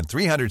shipping and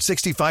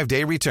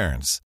 365-day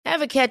returns.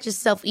 Ever catch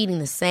yourself eating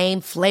the same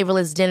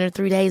flavorless dinner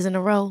 3 days in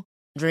a row?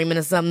 Dreaming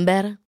of something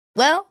better?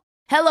 Well,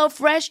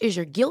 HelloFresh is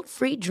your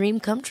guilt-free dream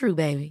come true,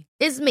 baby.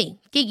 It's me,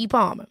 Keke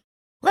Palmer.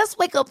 Let's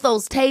wake up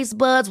those taste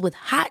buds with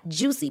hot,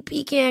 juicy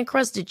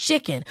pecan-crusted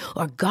chicken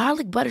or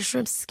garlic butter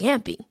shrimp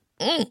scampi.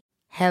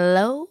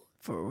 Hello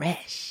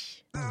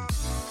Fresh.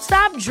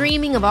 Stop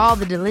dreaming of all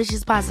the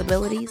delicious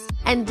possibilities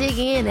and dig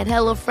in at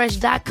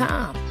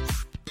HelloFresh.com.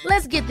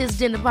 Let's get this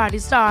dinner party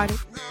started.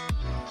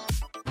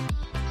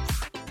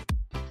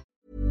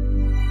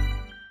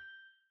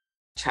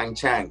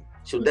 Chang.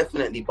 She'll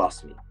definitely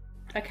bust me.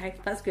 Okay,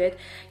 that's good.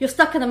 You're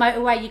stuck on the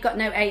motorway, you've got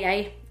no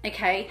AA.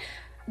 Okay.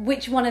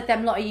 Which one of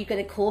them lot are you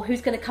going to call?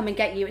 Who's going to come and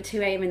get you at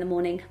 2 a.m. in the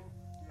morning?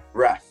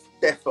 Raf.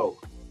 Defo.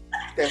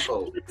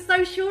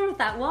 So sure of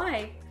that.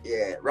 Why?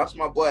 Yeah, Raf's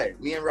my boy.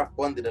 Me and Raf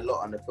bonded a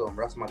lot on the film.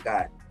 Raf's my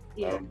guy.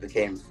 Yeah.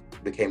 Became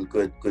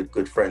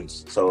good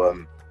friends. So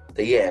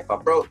yeah, if I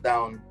broke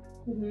down,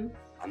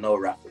 I know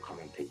Raf will come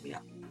and pick me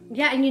up.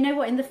 Yeah, and you know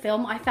what? In the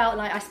film, I felt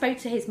like I spoke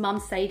to his mum,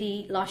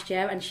 Sadie, last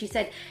year, and she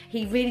said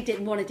he really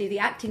didn't want to do the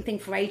acting thing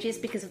for ages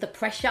because of the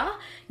pressure.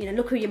 You know,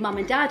 look who your mum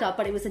and dad are,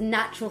 but it was a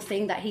natural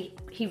thing that he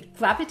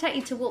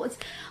gravitated towards.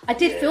 I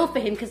did feel for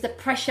him because the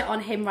pressure on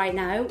him right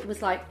now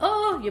was like,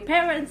 oh, your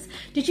parents.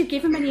 Did you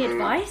give him any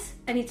advice,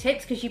 any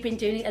tips? Because you've been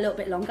doing it a little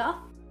bit longer.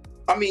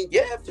 I mean,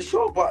 yeah, for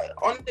sure. But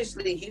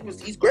honestly,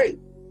 he's great.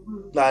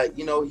 Like,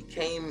 you know, he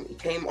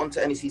came onto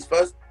NEC's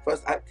first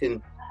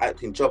acting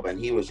job, and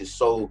he was just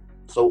so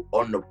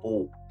on the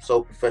ball,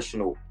 so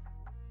professional,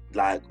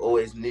 like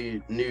always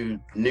knew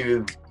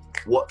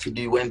what to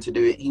do, when to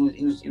do it.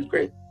 He was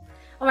great.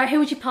 All right, who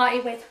would you party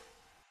with?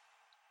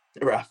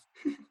 Raf.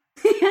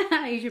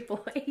 He's your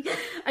boy.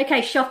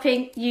 Okay,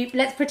 shopping.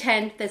 Let's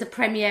pretend there's a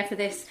premiere for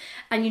this,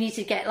 and you need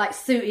to get like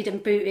suited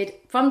and booted.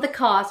 From the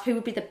cast, who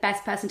would be the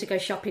best person to go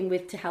shopping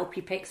with to help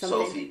you pick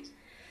something?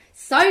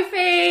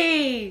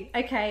 Sophie.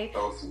 Okay.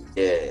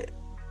 Sophie.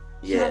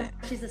 Yeah.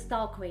 She's a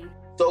style queen.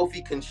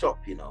 Sophie can shop,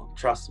 you know,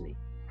 trust me.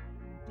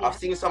 Yeah. I've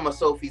seen some of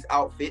Sophie's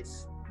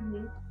outfits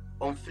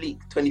on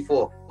Fleek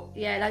 24.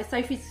 Yeah, like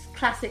Sophie's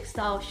classic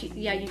style,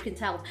 you can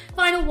tell.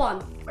 Final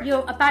one,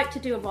 you're about to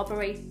do a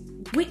robbery.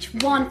 Which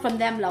one from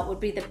them lot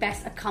would be the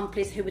best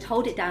accomplice who would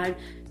hold it down,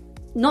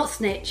 not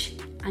snitch,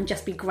 and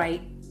just be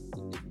great?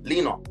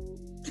 Lena.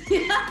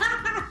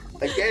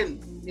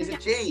 Again, he's a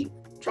G,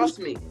 trust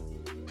me.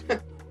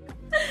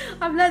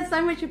 I've learned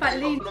so much about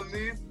Lena.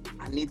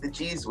 I need the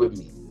G's with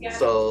me. Yeah.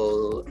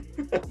 So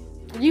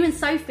you and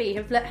Sophie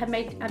have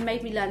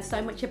made me learn so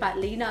much about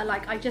Lena.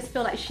 Like, I just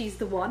feel like she's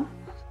the one.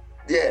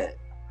 Yeah,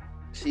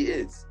 she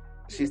is.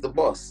 She's the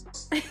boss.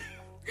 Well,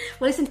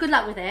 listen, good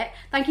luck with it.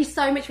 Thank you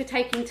so much for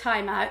taking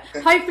time out.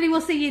 Hopefully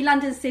we'll see you in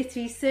London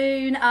City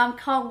soon.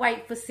 Can't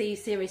wait for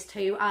Series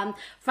 2.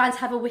 Franz,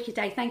 have a wicked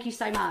day. Thank you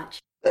so much.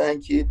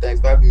 Thank you. Thanks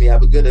for having me.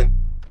 Have a good one.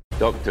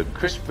 Dr.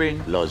 Crispin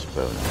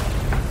Losberne.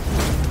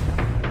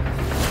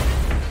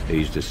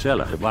 He's the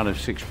seller of one of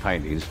 6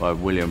 paintings by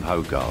William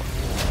Hogarth.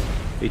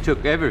 He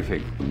took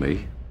everything from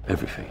me,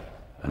 everything,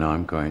 and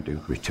I'm going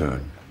to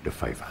return the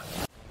favour.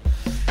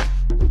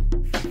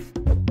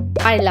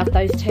 I love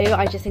those two.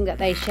 I just think that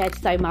they shared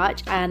so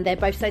much, and they're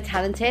both so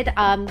talented.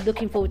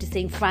 Looking forward to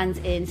seeing Franz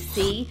in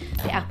C,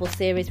 the Apple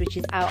series, which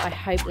is out, I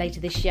hope, later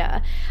this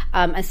year.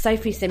 And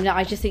Sophie similar.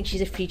 I just think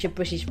she's a future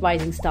British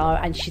rising star,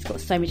 and she's got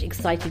so much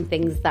exciting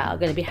things that are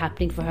going to be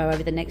happening for her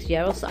over the next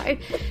year or so.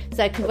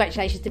 So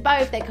congratulations to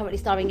both. They're currently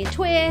starring in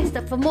Twist.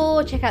 For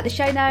more, check out the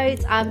show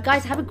notes.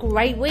 Guys, have a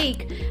great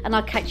week, and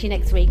I'll catch you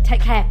next week.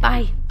 Take care.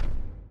 Bye.